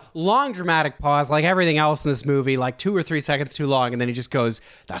 you know, long dramatic pause, like everything else in this movie, like 2 or 3 seconds too long. And then he just goes,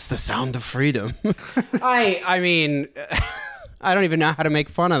 that's the sound of freedom. I mean... I don't even know how to make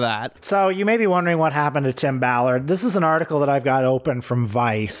fun of that. So you may be wondering what happened to Tim Ballard. This is an article that I've got open from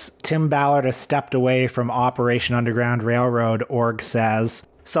Vice. Tim Ballard has stepped away from Operation Underground Railroad, org says.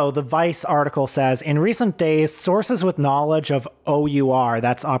 So the Vice article says, in recent days, sources with knowledge of OUR,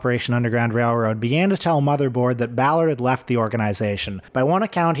 that's Operation Underground Railroad, began to tell Motherboard that Ballard had left the organization. By one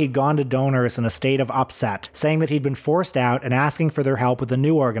account, he'd gone to donors in a state of upset, saying that he'd been forced out and asking for their help with the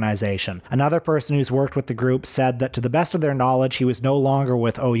new organization. Another person who's worked with the group said that to the best of their knowledge, he was no longer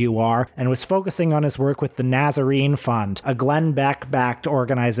with OUR and was focusing on his work with the Nazarene Fund, a Glenn Beck-backed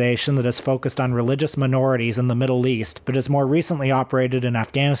organization that is focused on religious minorities in the Middle East, but has more recently operated in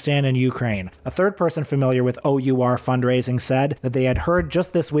Afghanistan and Ukraine. A third person familiar with OUR fundraising said that they had heard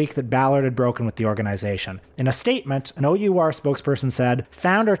just this week that Ballard had broken with the organization. In a statement, an OUR spokesperson said,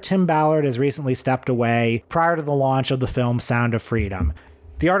 founder Tim Ballard has recently stepped away prior to the launch of the film Sound of Freedom.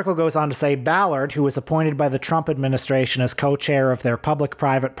 The article goes on to say Ballard, who was appointed by the Trump administration as co-chair of their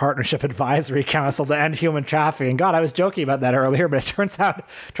Public-Private Partnership Advisory Council to end human trafficking. God, I was joking about that earlier, but it turns out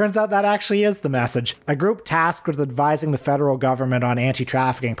that actually is the message. A group tasked with advising the federal government on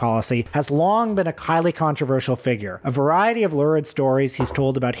anti-trafficking policy has long been a highly controversial figure. A variety of lurid stories he's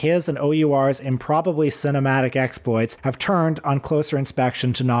told about his and OUR's improbably cinematic exploits have turned, on closer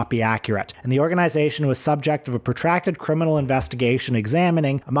inspection, to not be accurate. And the organization was subject of a protracted criminal investigation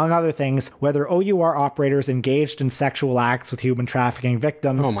examining, among other things, whether OUR operators engaged in sexual acts with human trafficking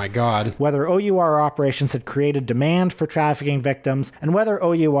victims. Oh my God. Whether OUR operations had created demand for trafficking victims, and whether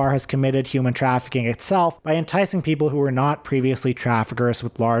OUR has committed human trafficking itself by enticing people who were not previously traffickers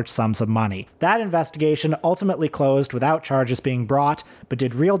with large sums of money. That investigation ultimately closed without charges being brought, but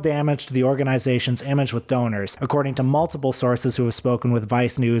did real damage to the organization's image with donors, according to multiple sources who have spoken with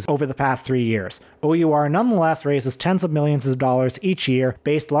Vice News over the past 3 years. OUR nonetheless raises tens of millions of dollars each year,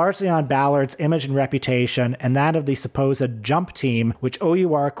 based largely on Ballard's image and reputation and that of the supposed Jump Team, which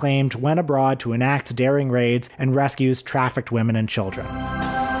OUR claimed went abroad to enact daring raids and rescues trafficked women and children.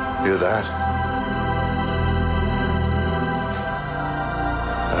 Hear that?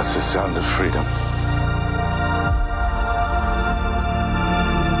 That's the sound of freedom.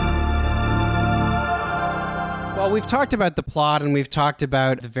 Well, we've talked about the plot and we've talked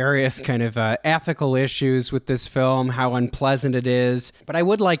about the various kind of ethical issues with this film, how unpleasant it is. But I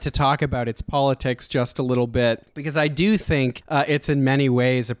would like to talk about its politics just a little bit, because I do think it's in many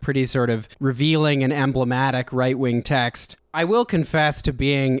ways a pretty sort of revealing and emblematic right-wing text. I will confess to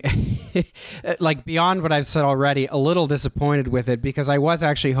being, like, beyond what I've said already, a little disappointed with it, because I was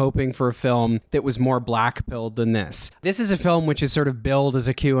actually hoping for a film that was more black-pilled than this. This is a film which is sort of billed as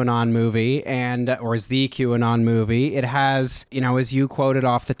a QAnon movie, or as the QAnon movie. It has, you know, as you quoted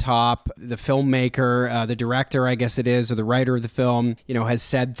off the top, the filmmaker, the director, I guess it is, or the writer of the film, you know, has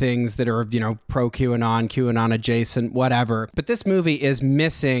said things that are, you know, pro-QAnon, QAnon adjacent, whatever. But this movie is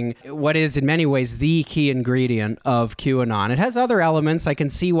missing what is, in many ways, the key ingredient of QAnon. It has other elements. I can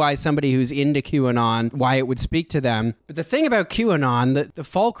see why somebody who's into QAnon, why it would speak to them. But the thing about QAnon, the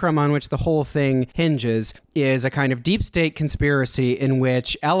fulcrum on which the whole thing hinges, is a kind of deep state conspiracy in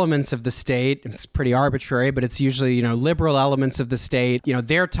which elements of the state, it's pretty arbitrary, but it's usually, you know, liberal elements of the state, you know,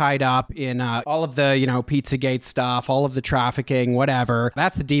 they're tied up in all of the, you know, Pizzagate stuff, all of the trafficking, whatever.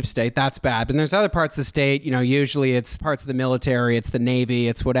 That's the deep state. That's bad. But there's other parts of the state, you know, usually it's parts of the military, it's the Navy,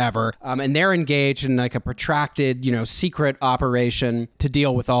 it's whatever. And they're engaged in like a protracted, you know, secret operation to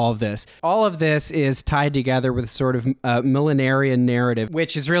deal with all of this. this. All of this is tied together with sort of millenarian narrative,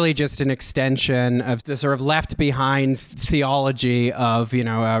 which is really just an extension of the sort of left behind theology of,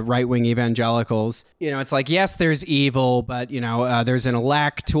 right-wing evangelicals. It's like, yes, there's evil, but, there's an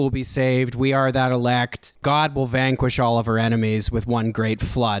elect who will be saved. We are that elect. God will vanquish all of our enemies with one great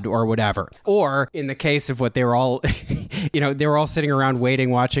flood or whatever. Or in the case of what they were all, they were all sitting around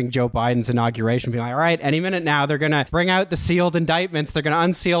waiting, watching Joe Biden's inauguration, being like, all right, any minute now, they're going to bring out the sealed indictments. They're going to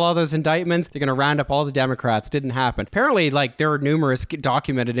unseal all those indictments. They're going to round up all the Democrats. Didn't happen. Apparently, there are numerous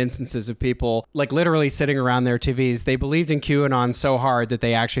documented instances of people literally sitting around their TVs. They believed in QAnon so hard that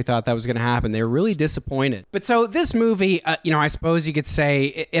they actually thought that was going to happen. They were really disappointed. But so this movie, I suppose you could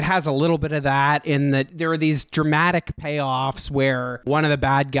say it has a little bit of that in that there are these dramatic payoffs where one of the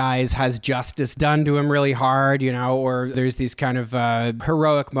bad guys has justice done to him really hard, or there's these kind of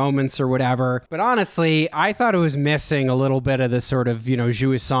heroic moments or whatever. But honestly, I thought it was missing a little bit of the sort of,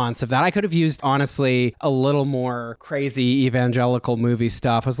 jouissance of that. I could have used, honestly, a little more crazy evangelical movie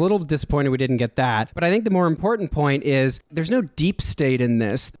stuff. I was a little disappointed we didn't get that. But I think the more important point is there's no deep state in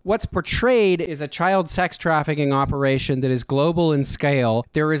this. What's portrayed is a child sex trafficking operation that is global in scale.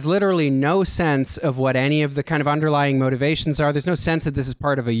 There is literally no sense of what any of the kind of underlying motivations are. There's no sense that this is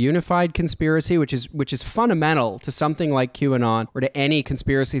part of a unified conspiracy, which is fundamental to something like QAnon or to any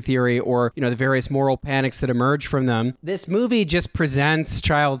conspiracy theory or, the various moral panics that emerge from them. This movie just presents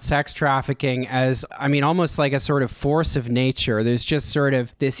child sex trafficking as, almost like a sort of force of nature. There's just sort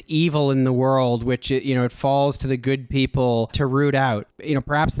of this evil in the world, which, it falls to the good people to root out.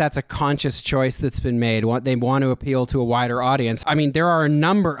 Perhaps that's a conscious choice that's been made. They want to appeal to a wider audience. There are a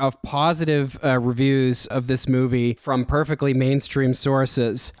number of positive reviews of this movie from perfectly mainstream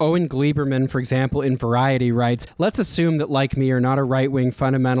sources. Owen Gleiberman, for example, in Variety writes, "Let's assume that, like me, you're not a right-wing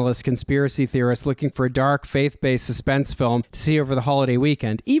fundamentalist conspiracy theorist looking for a dark, faith-based suspense film to see over the holiday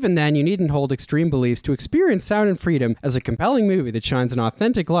weekend. Even then, you needn't hold extreme beliefs to experience Sound and Freedom as a compelling movie that shines an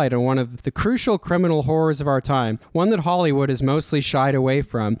authentic light on one of the crucial criminal horrors of our time, one that Hollywood has mostly shied away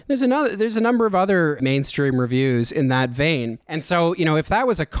from." There's a number of other mainstream reviews in that vein. And so, if that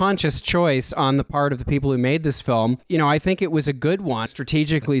was a conscious choice on the part of the people who made this film, I think it was a good one,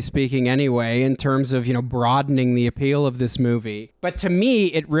 strategically speaking anyway, in terms of, broadening the appeal of this movie. But to me,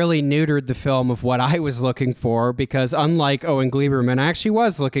 it really neutered the film of what I was looking for, because unlike Owen Gleiberman, I actually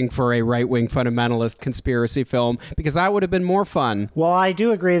was looking for a right-wing fundamentalist conspiracy film, because that would have been more fun. Well, I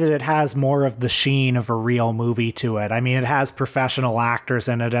do agree that it has more of the sheen of a real movie to it. It has professional actors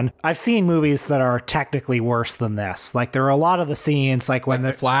in it, and I've seen movies that are technically worse than this. There are a lot of the scenes, when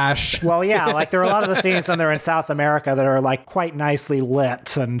The Flash. Well, yeah, there are a lot of the scenes when they're in South America that are quite nicely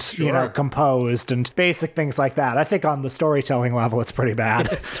lit and, composed and basic things like that. I think on the storytelling level, it's pretty bad.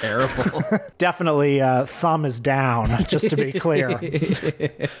 It's terrible. Definitely thumb is down, just to be clear.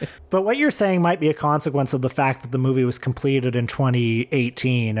 But what you're saying might be a consequence of the fact that the movie was completed in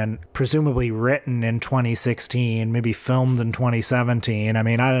 2018 and presumably written in 2016, maybe filmed in 2017.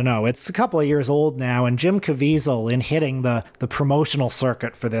 I don't know. It's a couple of years old now, and Jim Caviezel, in hitting the promotional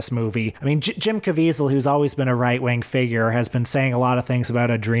circuit for this movie, Jim Caviezel, who's always been a right-wing figure, has been saying a lot of things about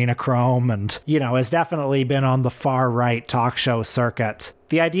adrenochrome and, has definitely been on the far-right talk show circuit.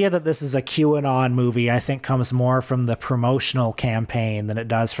 The idea that this is a QAnon movie, I think, comes more from the promotional campaign than it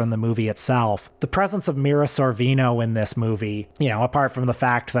does from the movie itself. The presence of Mira Sorvino in this movie, apart from the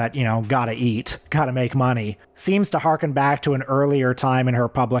fact that, gotta eat, gotta make money, seems to harken back to an earlier time in her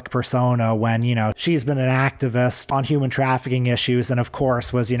public persona when, she's been an activist on human trafficking issues and, of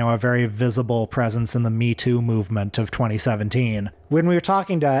course, was, a very visible presence in the Me Too movement of 2017. When we were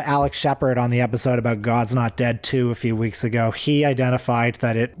talking to Alex Shepard on the episode about God's Not Dead 2 a few weeks ago, he identified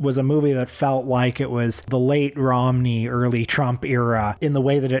that it was a movie that felt like it was the late Romney, early Trump era in the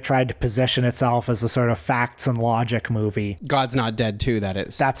way that it tried to position itself as a sort of facts and logic movie. God's Not Dead 2, that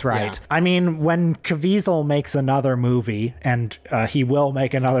is. That's right. Yeah. When Caviezel makes another movie, and he will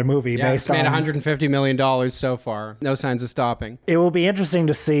make another movie based on... it's made $150 million so far. No signs of stopping. It will be interesting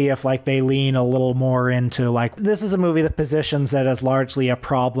to see if they lean a little more into this is a movie that positions it as largely a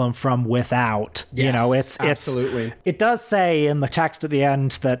problem from without. Yes, absolutely. It does say in the text at the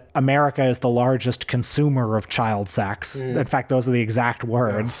end that America is the largest consumer of child sex. In fact, those are the exact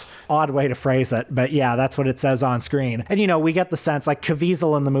words. Odd way to phrase it, but yeah, that's what it says on screen. And we get the sense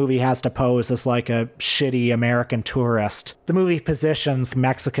Caviezel in the movie has to pose as a shitty American tourist. The movie positions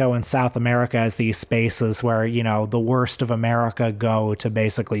Mexico and South America as these spaces where, the worst of America go to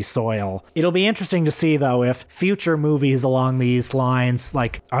basically soil. It'll be interesting to see, though, if future movies along these lines,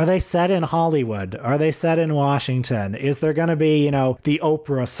 are they set in Hollywood? Are they set in Washington? Is there going to be, the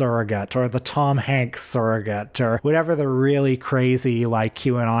Oprah surrogate or the Tom Hanks surrogate or whatever the really crazy like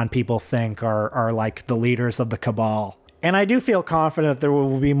QAnon people think are like the leaders of the cabal. And I do feel confident there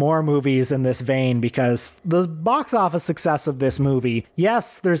will be more movies in this vein because the box office success of this movie,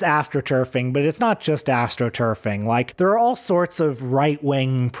 yes, there's astroturfing, but it's not just astroturfing. Like, there are all sorts of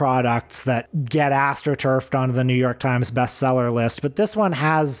right-wing products that get astroturfed onto the New York Times bestseller list, but this one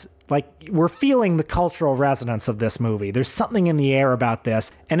has... like, we're feeling the cultural resonance of this movie. There's something in the air about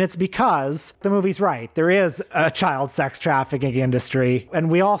this, and it's because the movie's right. There is a child sex trafficking industry,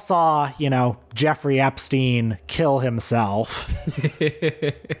 and we all saw, you know, Jeffrey Epstein kill himself.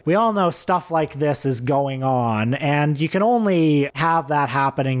 We all know stuff like this is going on, and you can only have that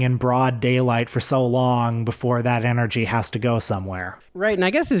happening in broad daylight for so long before that energy has to go somewhere. Right, and I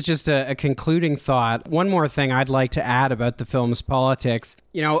guess it's just a concluding thought. One more thing I'd like to add about the film's politics.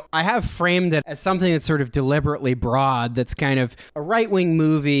 You know, I have framed it as something that's sort of deliberately broad, that's kind of a right-wing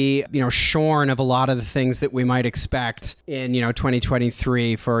movie, you know, shorn of a lot of the things that we might expect in, you know,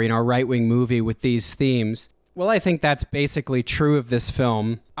 2023 for, you know, a right-wing movie with these themes. Well, I think that's basically true of this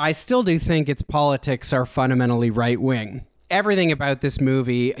film. I still do think its politics are fundamentally right-wing. Everything about this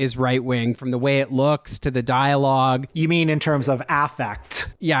movie is right-wing, from the way it looks to the dialogue. You mean in terms of affect?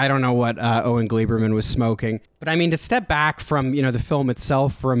 Yeah, I don't know what Owen Gleiberman was smoking. But I mean, to step back from, you know, the film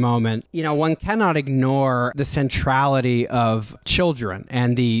itself for a moment, you know, one cannot ignore the centrality of children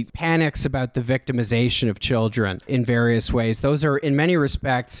and the panics about the victimization of children in various ways. Those are, in many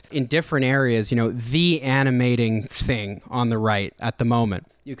respects, in different areas, you know, the animating thing on the right at the moment.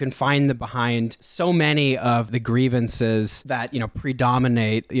 You can find them behind so many of the grievances that, you know,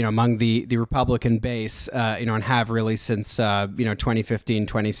 predominate, you know, among the Republican base, you know, and have really since, you know, 2015,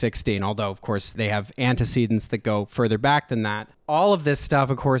 2016, although, of course, they have antecedents that go further back than that. All of this stuff,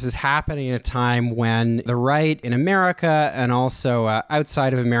 of course, is happening at a time when the right in America and also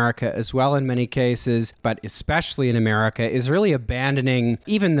outside of America as well in many cases, but especially in America, is really abandoning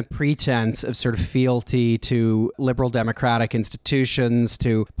even the pretense of sort of fealty to liberal democratic institutions,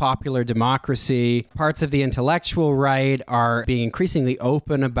 to popular democracy. Parts of the intellectual right are being increasingly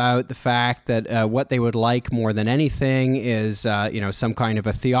open about the fact that what they would like more than anything is, you know, some kind of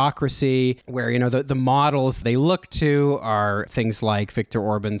a theocracy where, you know, the models they look to are things like Viktor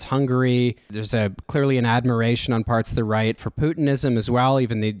Orban's Hungary. There's clearly an admiration on parts of the right for Putinism as well.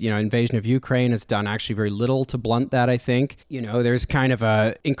 Even the, you know, invasion of Ukraine has done actually very little to blunt that, I think. You know, there's kind of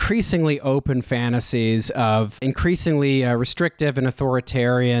a increasingly open fantasies of increasingly restrictive and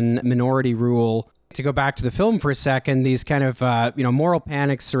authoritarian minority rule. To go back to the film for a second, these kind of, you know, moral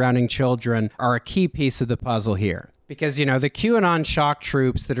panics surrounding children are a key piece of the puzzle here. Because, you know, the QAnon shock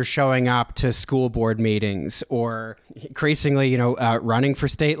troops that are showing up to school board meetings or increasingly, you know, running for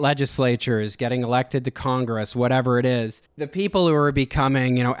state legislatures, getting elected to Congress, whatever it is, the people who are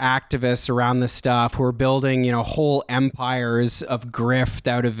becoming, you know, activists around this stuff, who are building, you know, whole empires of grift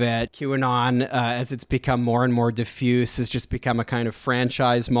out of it. QAnon, as it's become more and more diffuse, has just become a kind of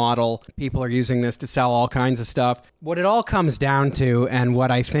franchise model. People are using this to sell all kinds of stuff. What it all comes down to, and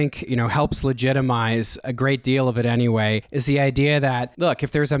what I think, you know, helps legitimize a great deal of it anyway, is the idea that, look,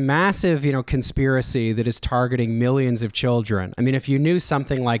 if there's a massive, you know, conspiracy that is targeting millions of children, I mean, if you knew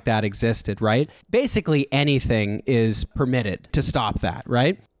something like that existed, right? Basically anything is permitted to stop that,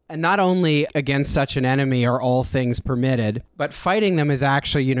 right? And not only against such an enemy are all things permitted, but fighting them is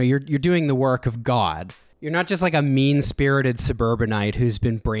actually, you know, you're doing the work of God. You're not just like a mean-spirited suburbanite who's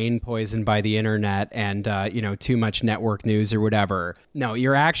been brain poisoned by the internet and, you know, too much network news or whatever. No,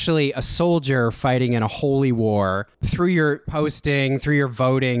 you're actually a soldier fighting in a holy war through your posting, through your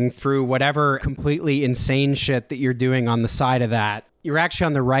voting, through whatever completely insane shit that you're doing on the side of that. You're actually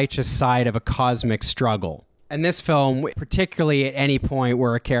on the righteous side of a cosmic struggle. And this film, particularly at any point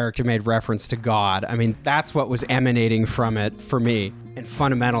where a character made reference to God, I mean, that's what was emanating from it for me. And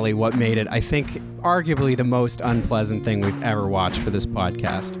fundamentally what made it, I think, arguably the most unpleasant thing we've ever watched for this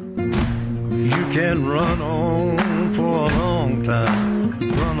podcast. You can run on for a long time.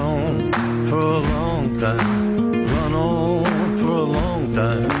 Run on for a long time. Run on for a long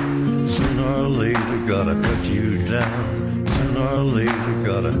time. Sooner or later, gotta cut you down. Sooner or later,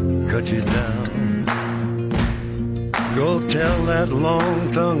 gotta cut you down. Go tell that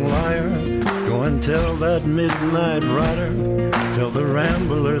long-tongued liar. Go and tell that midnight rider. Tell the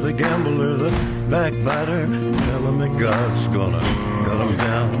rambler, the gambler, the backbiter. Tell him that God's gonna cut him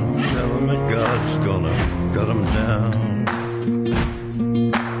down. Tell him that God's gonna cut him down.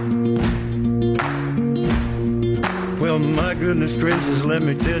 Well, my goodness gracious, let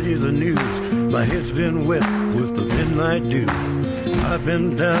me tell you the news. My head's been wet with the midnight dew. I've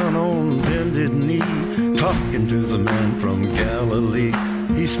been down on bended knee, talking to the man from Galilee.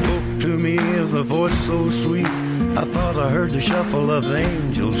 He spoke to me with a voice so sweet, I thought I heard the shuffle of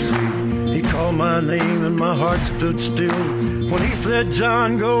angels sweet. He called my name and my heart stood still when he said,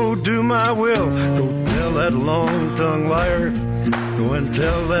 John, go do my will. Go tell that long-tongued liar, go and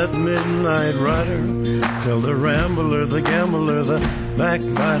tell that midnight rider, tell the rambler, the gambler, the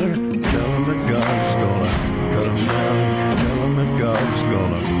backbiter, tell him that God's gonna cut him down. Tell him that God's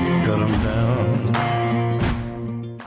gonna cut him down.